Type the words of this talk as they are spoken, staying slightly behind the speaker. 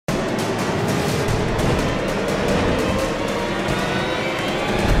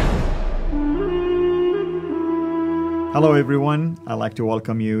Hello, everyone. I'd like to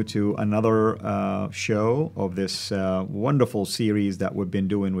welcome you to another show of this wonderful series that we've been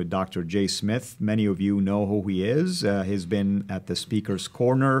doing with Dr. Jay Smith. Many of you know who he is. He's been at the Speaker's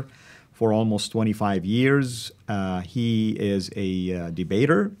Corner for almost 25 years. He is a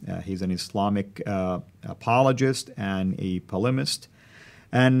debater. He's an Islamic apologist and a polemist.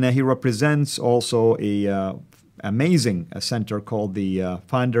 And he represents also a amazing center called the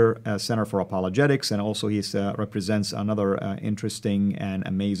Pfander Centre for Apologetics, and also he represents another interesting and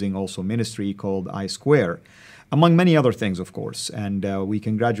amazing also ministry called I², among many other things, of course. And we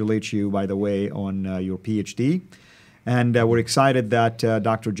congratulate you, by the way, on your PhD. And we're excited that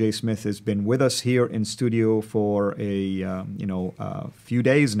Dr. Jay Smith has been with us here in studio for a few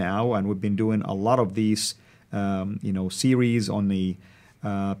days now, and we've been doing a lot of these series on the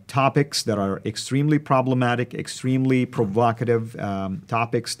topics that are extremely problematic, extremely provocative,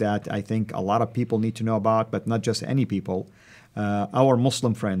 topics that I think a lot of people need to know about, but not just any people. Our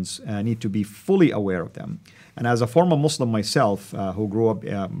Muslim friends need to be fully aware of them. And as a former Muslim myself, who grew up,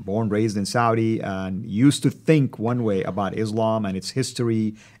 born, raised in Saudi, and used to think one way about Islam and its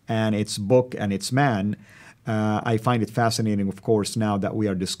history and its book and its man, I find it fascinating, of course, now that we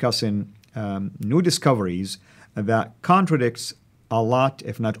are discussing new discoveries that contradicts a lot,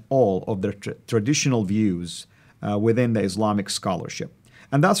 if not all, of the traditional views within the Islamic scholarship.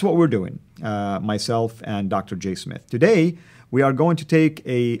 And that's what we're doing, myself and Dr. Jay Smith. Today, we are going to take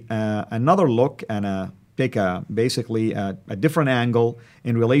another look and basically a different angle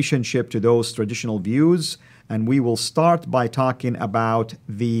in relationship to those traditional views. And we will start by talking about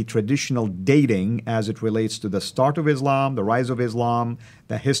the traditional dating as it relates to the start of Islam, the rise of Islam,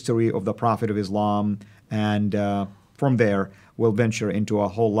 the history of the Prophet of Islam, and from there, we'll venture into a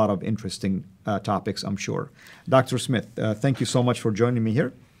whole lot of interesting topics, I'm sure. Dr. Smith, thank you so much for joining me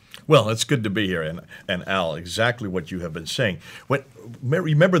here. Well, it's good to be here. And Al, exactly what you have been saying.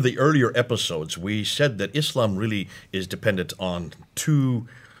 Remember the earlier episodes, we said that Islam really is dependent on two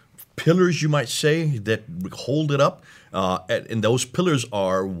pillars, you might say, that hold it up. And those pillars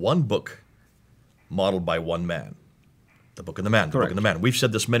are one book modeled by one man. The Book of the Man, the Book of the Man. We've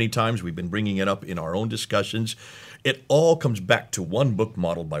said this many times. We've been bringing it up in our own discussions. It all comes back to one book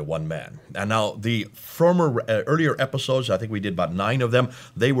modeled by one man. And now the earlier episodes, I think we did about 9 of them,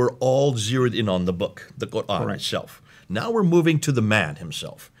 they were all zeroed in on the book, the Qur'an itself. Now we're moving to the man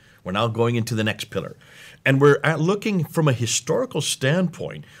himself. We're now going into the next pillar. And we're looking from a historical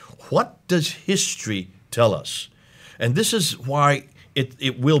standpoint, what does history tell us? And this is why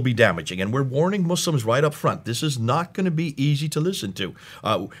it will be damaging. And we're warning Muslims right up front. This is not going to be easy to listen to.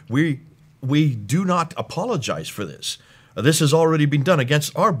 We do not apologize for this. This has already been done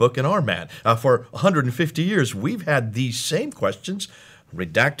against our book and our man. For 150 years, we've had these same questions.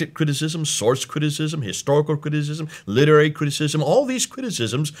 Redacted criticism, source criticism, historical criticism, literary criticism, all these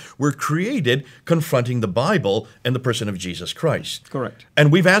criticisms were created confronting the Bible and the person of Jesus Christ. Correct. And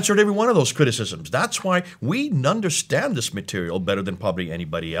we've answered every one of those criticisms. That's why we understand this material better than probably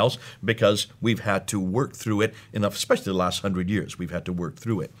anybody else, because we've had to work through it, especially the last 100 years, we've had to work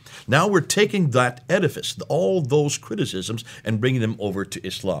through it. Now we're taking that edifice, all those criticisms, and bringing them over to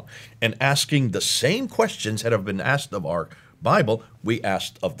Islam and asking the same questions that have been asked of our Bible, we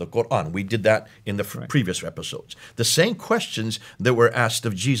asked of the Qur'an. We did that in the previous episodes. The same questions that were asked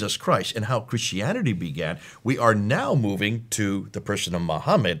of Jesus Christ and how Christianity began, we are now moving to the person of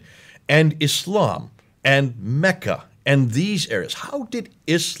Muhammad and Islam and Mecca and these areas. How did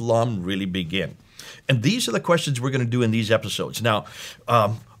Islam really begin? And these are the questions we're going to do in these episodes. Now,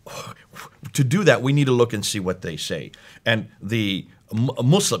 to do that, we need to look and see what they say. And the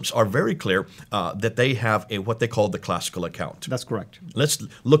Muslims are very clear that they have what they call the classical account. That's correct. Let's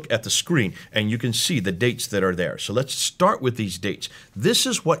look at the screen, and you can see the dates that are there. So let's start with these dates. This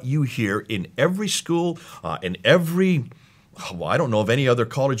is what you hear in every school, in every, I don't know of any other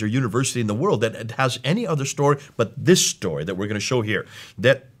college or university in the world that has any other story but this story that we're going to show here.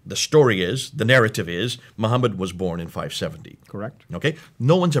 That the story is, the narrative is, Muhammad was born in 570. Correct. Okay?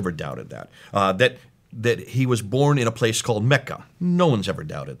 No one's ever doubted that. That he was born in a place called Mecca. No one's ever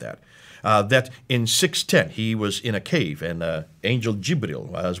doubted that. That in 610 he was in a cave, and angel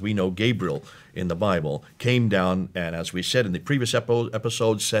Jibril, as we know Gabriel in the Bible, came down, and as we said in the previous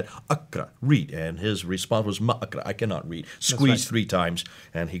episode, said, Akra, read. And his response was, Ma Akra, I cannot read. Squeeze 3 times,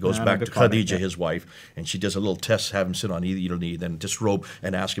 and he goes back to Khadija, his wife, and she does a little test, have him sit on either knee, then disrobe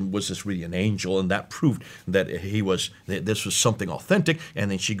and ask him, was this really an angel? And that proved that this was something authentic. And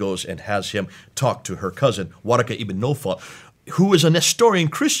then she goes and has him talk to her cousin, Waraka ibn Nawfal, who is a Nestorian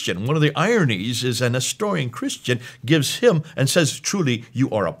Christian. One of the ironies is a Nestorian Christian gives him and says, truly, you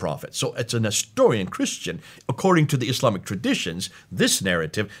are a prophet. So it's a Nestorian Christian, according to the Islamic traditions, this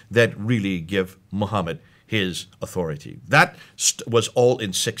narrative that really give Muhammad his authority. That was all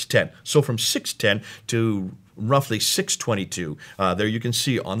in 610. So from 610 to roughly 622, there you can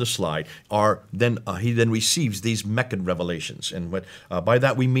see on the slide, he then receives these Meccan revelations. And by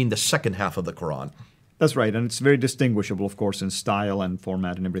that we mean the second half of the Qur'an. That's right, and it's very distinguishable, of course, in style and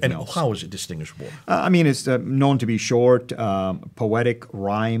format and everything else. And how is it distinguishable? I mean, it's known to be short, poetic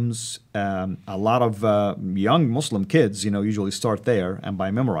rhymes. A lot of young Muslim kids, usually start there and by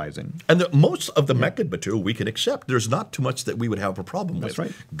memorizing. And most of the Meccan material we can accept. There's not too much that we would have a problem with. That's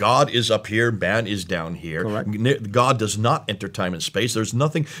right. God is up here, man is down here. Correct. God does not enter time and space. There's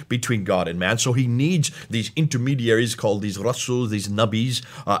nothing between God and man. So he needs these intermediaries called these Rasuls, these Nabis,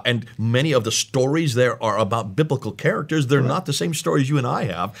 and many of the stories there are about biblical characters. They're not the same stories you and I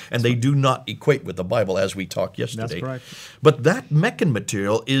have, and they do not equate with the Bible as we talked yesterday. That's correct. But that Meccan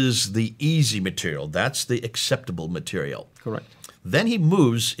material is the easy material. That's the acceptable material. Correct. Then he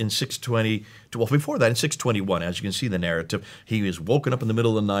moves in 620, well, before that, in 621, as you can see in the narrative, he is woken up in the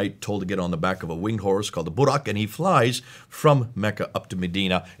middle of the night, told to get on the back of a winged horse called the Burak, and he flies from Mecca up to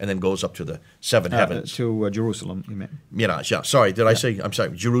Medina and then goes up to the seven heavens. To Jerusalem, you mean? Miraj, yeah. Sorry, did I say, I'm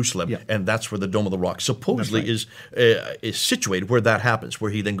sorry, Jerusalem, Yeah. and that's where the Dome of the Rock supposedly is situated, where that happens,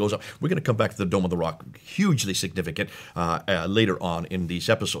 where he then goes up. We're going to come back to the Dome of the Rock, hugely significant later on in these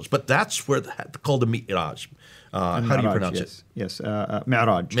episodes. But that's where called the Miraj. How do you pronounce it? Yes,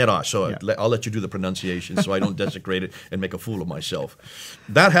 Mi'raj. Mi'raj. So I'll let you do the pronunciation so I don't desecrate it and make a fool of myself.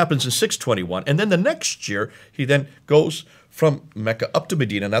 That happens in 621. And then the next year, he then goes from Mecca up to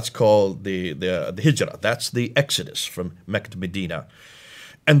Medina, and that's called the Hijrah. That's the Exodus from Mecca to Medina.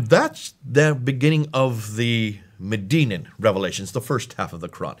 And that's the beginning of the Medinan revelations, the first half of the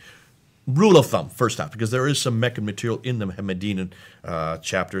Quran. Rule of thumb, first half, because there is some Meccan material in the Medinan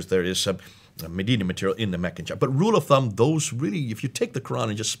chapters. There is some Medina material in the Meccan chapter. But rule of thumb, those really, if you take the Quran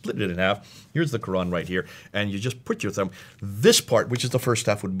and just split it in half, here's the Quran right here, and you just put your thumb, this part, which is the first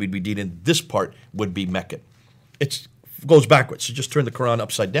half, would be Medinan, this part would be Meccan. It goes backwards. You just turn the Quran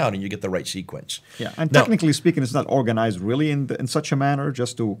upside down and you get the right sequence. Yeah, and technically speaking, it's not organized really in such a manner,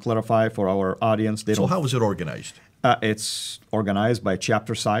 just to clarify for our audience. So how is it organized? It's organized by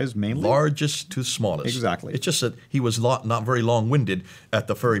chapter size mainly. Largest to smallest. Exactly. It's just that he was not very long-winded at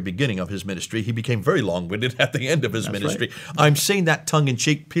the very beginning of his ministry. He became very long-winded at the end of his ministry. Right. I'm saying that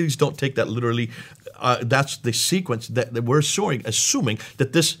tongue-in-cheek. Please don't take that literally. That's the sequence that we're assuming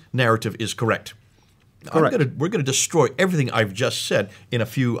that this narrative is correct. Correct. We're going to destroy everything I've just said in a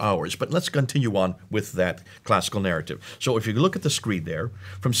few hours, but let's continue on with that classical narrative. So if you look at the screen there,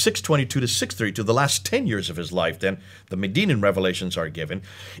 from 622 to 632, the last 10 years of his life, then the Medinan revelations are given.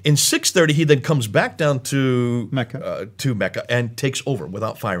 In 630, he then comes back down to Mecca and takes over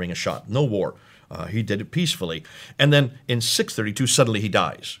without firing a shot. No war. He did it peacefully. And then in 632, suddenly he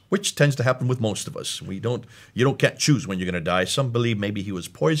dies, which tends to happen with most of us. You can't choose when you're going to die. Some believe maybe he was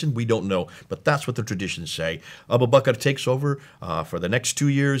poisoned. We don't know. But that's what the traditions say. Abu Bakr takes over for the next 2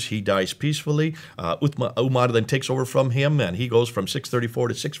 years. He dies peacefully. Umar then takes over from him, and he goes from 634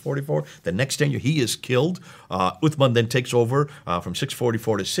 to 644. The next 10 years, he is killed. Uthman then takes over from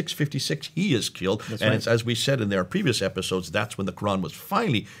 644 to 656. He is killed. That's right. It's, as we said in our previous episodes, that's when the Quran was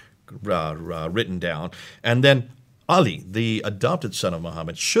finally written down. And then Ali, the adopted son of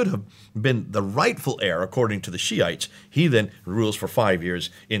Muhammad, should have been the rightful heir according to the Shiites. He then rules for 5 years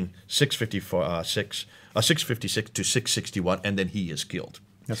in 656 to 661, and then he is killed.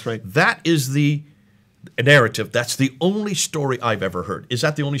 That's right. That is the narrative. That's the only story I've ever heard. Is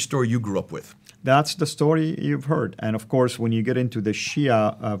that the only story you grew up with? That's the story you've heard. And of course, when you get into the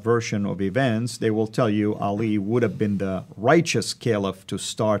Shia version of events, they will tell you Ali would have been the righteous caliph to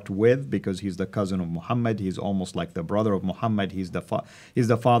start with because he's the cousin of Muhammad. He's almost like the brother of Muhammad. He's the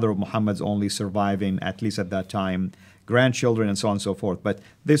father of Muhammad's only surviving, at least at that time, grandchildren and so on and so forth. But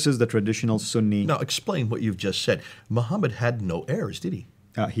this is the traditional Sunni. Now, explain what you've just said. Muhammad had no heirs, did he?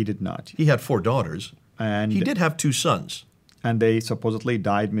 He did not. He had 4 daughters. And he did have 2 sons. And they supposedly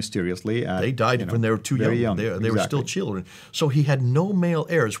died mysteriously. They died when they were too young. They were still children. So he had no male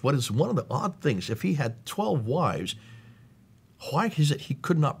heirs. What is one of the odd things, if he had 12 wives, why is it he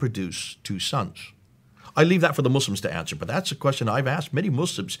could not produce 2 sons? I leave that for the Muslims to answer, but that's a question I've asked many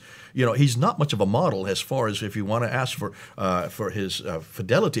Muslims. He's not much of a model as far as if you want to ask for his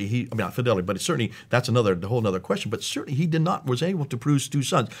fidelity. Not fidelity, but certainly that's a whole other question. But certainly he was able to produce 2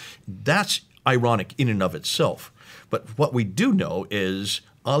 sons. That's ironic in and of itself. But what we do know is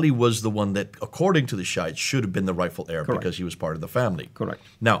Ali was the one that, according to the Shiites, should have been the rightful heir because he was part of the family. Correct.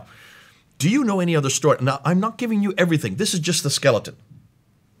 Now, do you know any other story? Now, I'm not giving you everything. This is just the skeleton.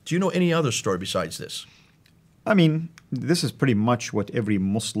 Do you know any other story besides this? I mean, this is pretty much what every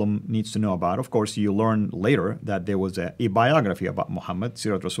Muslim needs to know about. Of course, you learn later that there was a biography about Muhammad,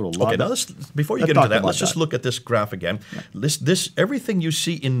 Sira Rasulullah. Okay, now before you get into that, let's just look at this graph again. Yeah. This everything you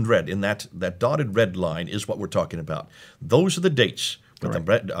see in red, in that dotted red line, is what we're talking about. Those are the dates. With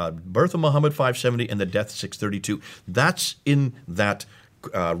the birth of Muhammad 570 and the death 632. That's in that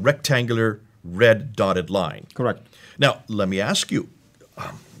rectangular red dotted line. Correct. Now, let me ask you,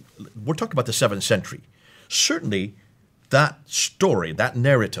 we're talking about the 7th century. Certainly, that story, that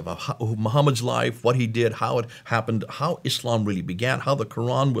narrative of Muhammad's life, what he did, how it happened, how Islam really began, how the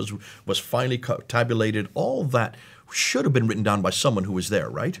Qur'an was finally tabulated, all that should have been written down by someone who was there,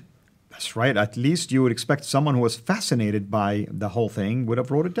 right? That's right. At least you would expect someone who was fascinated by the whole thing would have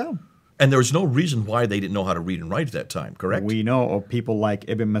wrote it down. And there was no reason why they didn't know how to read and write at that time, correct? We know of people like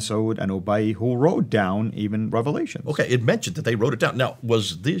Ibn Mas'ud and Ubay who wrote down even Revelations. Okay, it mentioned that they wrote it down. Now,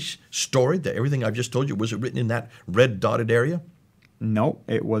 was this story, that everything I've just told you, was it written in that red dotted area? No,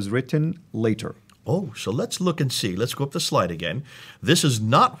 it was written later. Oh, so let's look and see. Let's go up the slide again. This is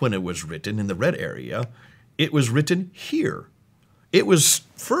not when it was written in the red area. It was written here. It was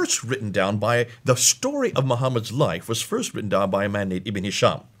first written down by, the story of Muhammad's life was first written down by a man named Ibn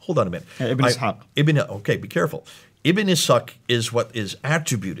Hisham. Hold on a minute. Ibn Ishaq. Okay, be careful. Ibn Ishaq is what is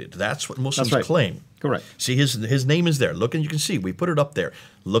attributed. That's what Muslims claim. Correct. See, his name is there. Look, and you can see, we put it up there.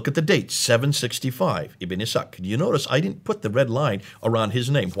 Look at the date, 765, Ibn Ishaq. You notice I didn't put the red line around his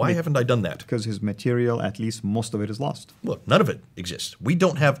name. Why haven't I done that? Because his material, at least most of it, is lost. Look, none of it exists. We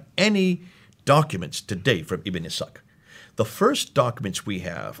don't have any documents today from Ibn Ishaq. The first documents we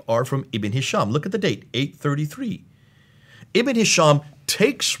have are from Ibn Hisham. Look at the date, 833. Ibn Hisham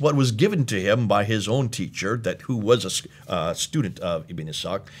takes what was given to him by his own teacher, who was a student of Ibn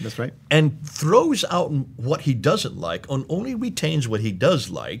Ishaq. That's right. And throws out what he doesn't like and only retains what he does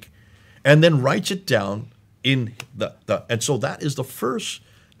like, and then writes it down in and so that is the first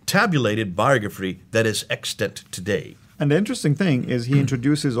tabulated biography that is extant today. And the interesting thing is he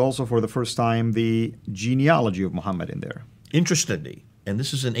introduces also for the first time the genealogy of Muhammad in there. Interestingly, and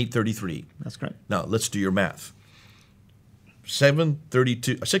this is in 833. That's correct. Now, let's do your math.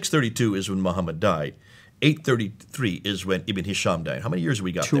 632 is when Muhammad died. 833 is when Ibn Hisham died. How many years have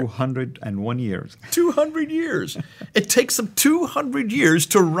we got 201 years. 200 years. It takes them 200 years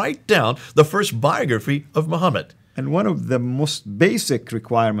to write down the first biography of Muhammad. And one of the most basic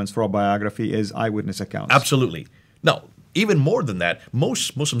requirements for a biography is eyewitness accounts. Absolutely. Now, even more than that,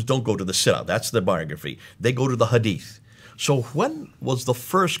 most Muslims don't go to the Sira. That's the biography. They go to the Hadith. So when was the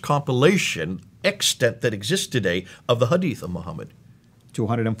first compilation extant that exists today of the Hadith of Muhammad?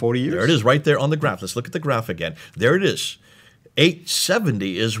 240 years. There it is right there on the graph. Let's look at the graph again. There it is.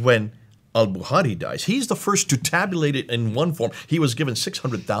 870 is when Al-Bukhari dies. He's the first to tabulate it in one form. He was given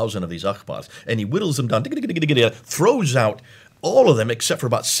 600,000 of these akhbars, and he whittles them down, throws out all of them except for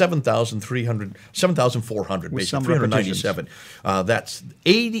about 7,400, basically 397. That's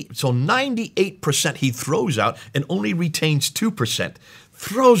 80. So 98% he throws out and only retains 2%.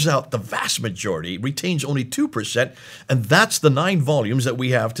 Throws out the vast majority, retains only 2%, and that's the 9 volumes that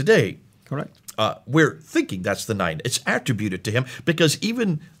we have today. Correct. We're thinking that's the 9. It's attributed to him because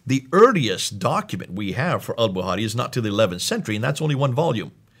even the earliest document we have for Al-Bukhari is not to the 11th century, and that's only 1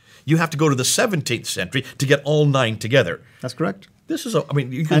 volume. You have to go to the 17th century to get all 9 together. That's correct. This is,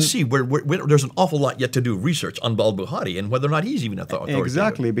 you can see there's an awful lot yet to do research on Al-Bukhari and whether or not he's even a authority.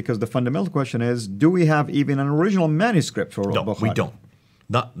 Exactly, because the fundamental question is, do we have even an original manuscript for Al-Bukhari? No, we don't.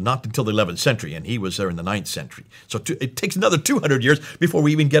 Not until the 11th century, and he was there in the 9th century. So it takes another 200 years before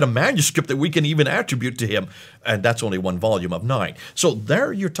we even get a manuscript that we can even attribute to him, and that's only 1 volume of 9. So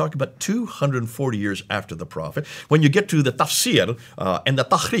there you're talking about 240 years after the Prophet. When you get to the Tafsir and the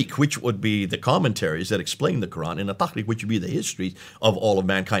Tahriq, which would be the commentaries that explain the Quran, and the Tahriq, which would be the history of all of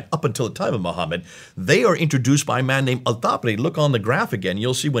mankind up until the time of Muhammad, they are introduced by a man named Al-Tabari. Look on the graph again.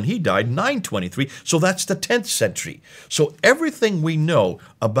 You'll see when he died, 923. So that's the 10th century. So everything we know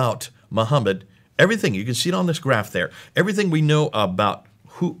about Muhammad, everything, you can see it on this graph there, everything we know about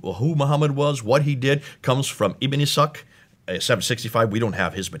who Muhammad was, what he did, comes from Ibn Ishaq, 765. We don't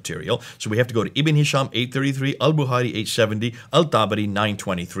have his material, so we have to go to Ibn Hisham, 833, Al-Bukhari, 870, Al-Tabari,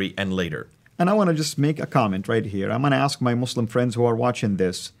 923, and later. And I want to just make a comment right here. I'm going to ask my Muslim friends who are watching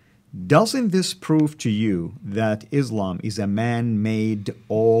this, doesn't this prove to you that Islam is a man-made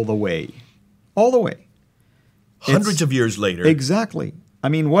all the way? All the way. Hundreds of years later. Exactly. I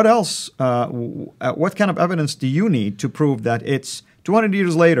mean, what else, what kind of evidence do you need to prove that it's 200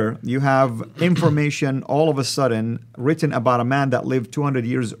 years later, you have information all of a sudden written about a man that lived 200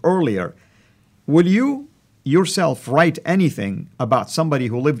 years earlier? Will you yourself write anything about somebody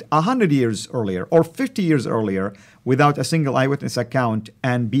who lived 100 years earlier or 50 years earlier without a single eyewitness account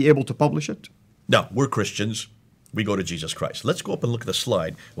and be able to publish it? No, we're Christians. We go to Jesus Christ. Let's go up and look at the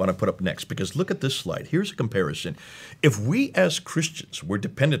slide I want to put up next, because look at this slide. Here's a comparison. If we as Christians were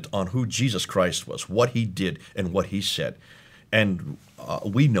dependent on who Jesus Christ was, what he did and what he said, and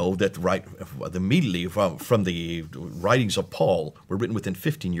we know that immediately from the writings of Paul were written within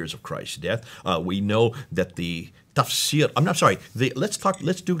 15 years of Christ's death. We know that the Tafsir,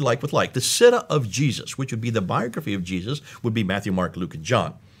 let's do like with like. The Sira of Jesus, which would be the biography of Jesus, would be Matthew, Mark, Luke, and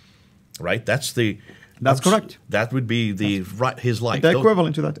John. Right? That's correct. That would be his life. The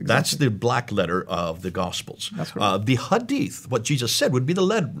equivalent to that, exactly. That's the black letter of the Gospels. That's correct. The Hadith, what Jesus said, would be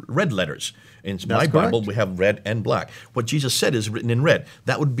the red letters. In my Bible, we have red and black. What Jesus said is written in red.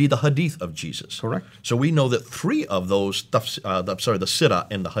 That would be the Hadith of Jesus. Correct. So we know that 3 of those, the Sira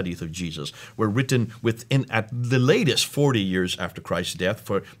and the Hadith of Jesus, were written within, at the latest, 40 years after Christ's death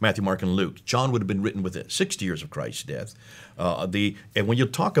for Matthew, Mark, and Luke. John would have been written within 60 years of Christ's death. And when you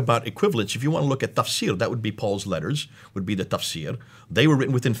talk about equivalence, if you want to look at Tafsir, that would be Paul's letters, would be the Tafsir. They were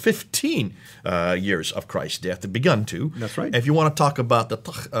written within 15 years of Christ's death. They begun to. That's right. If you want to talk about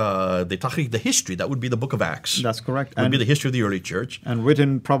the history, that would be the book of Acts. That's correct. It would be the history of the early church. And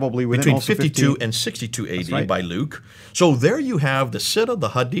written probably within between also 52 and 62 AD by Luke. So there you have the Sira, the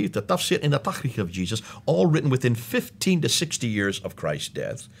Hadith, the Tafsir, and the Tarikh of Jesus, all written within 15 to 60 years of Christ's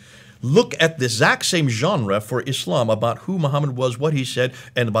death. Look at the exact same genre for Islam, about who Muhammad was, what he said,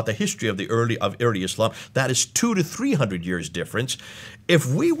 and about the history of the early Islam. That is 200 to 300 years difference. If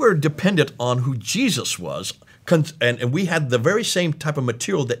we were dependent on who Jesus was, and we had the very same type of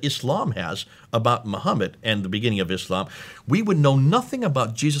material that Islam has about Muhammad and the beginning of Islam, we would know nothing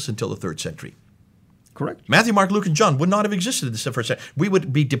about Jesus until the 3rd century. Correct. Matthew, Mark, Luke, and John would not have existed in the 1st century. We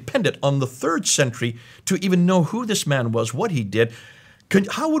would be dependent on the 3rd century to even know who this man was, what he did.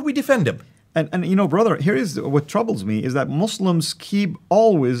 How would we defend him? And you know, brother, here is what troubles me, is that Muslims keep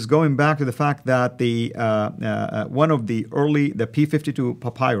always going back to the fact that the one of the early, the P52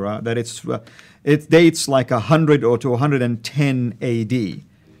 papyri, that it dates like 100 or to 110 AD.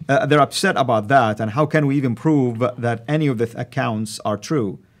 They're upset about that, and how can we even prove that any of the accounts are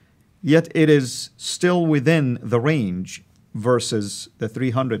true? Yet it is still within the range versus the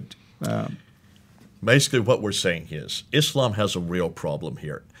 300. Basically, what we're saying is Islam has a real problem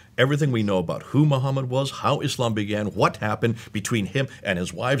here. Everything we know about who Muhammad was, how Islam began, what happened between him and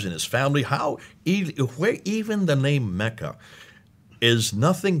his wives and his family, where even the name Mecca is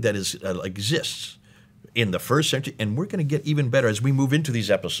nothing that exists in the 1st century. And we're going to get even better as we move into these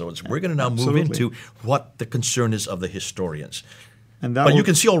episodes. We're going to now move into what the concern is of the historians. But you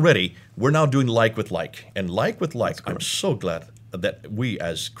can see already, we're now doing like with like. And like with like, I'm so glad that we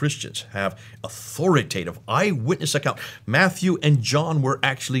as Christians have authoritative eyewitness account. Matthew and John were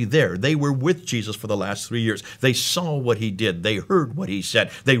actually there. They were with Jesus for the last 3 years. They saw what he did. They heard what he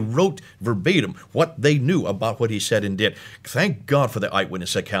said. They wrote verbatim what they knew about what he said and did. Thank God for the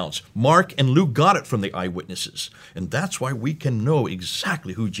eyewitness accounts. Mark and Luke got it from the eyewitnesses. And that's why we can know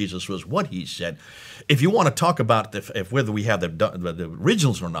exactly who Jesus was, what he said. If you want to talk about whether we have the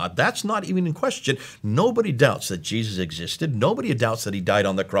originals or not, that's not even in question. Nobody doubts that Jesus existed. Nobody doubts that he died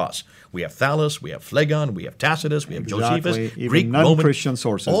on the cross. We have Thallus, we have Phlegon, we have Tacitus, we have Josephus, even Greek, non-Christian Roman,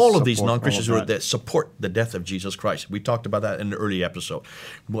 sources. all of these non-Christians that support the death of Jesus Christ. We talked about that in an early episode.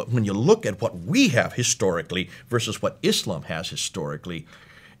 When you look at what we have historically versus what Islam has historically,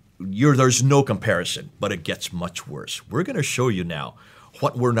 there's no comparison, but it gets much worse. We're going to show you now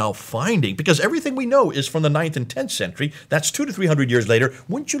what we're now finding, because everything we know is from the 9th and 10th century. That's 200 to 300 years later.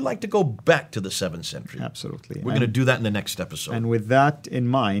 Wouldn't you like to go back to the 7th century? Absolutely. We're going to do that in the next episode. And with that in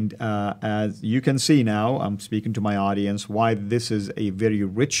mind, as you can see now, I'm speaking to my audience, why this is a very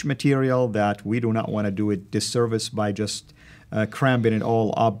rich material that we do not want to do it disservice by just cramming it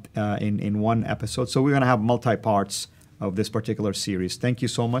all up in one episode. So we're going to have multi-parts of this particular series. Thank you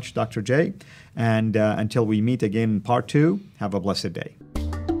so much, Dr. Jay. And until we meet again in part 2, have a blessed day.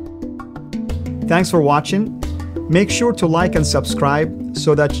 Thanks for watching. Make sure to like and subscribe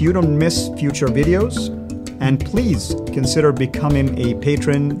so that you don't miss future videos. And please consider becoming a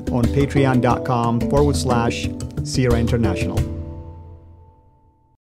patron on patreon.com/Sira International.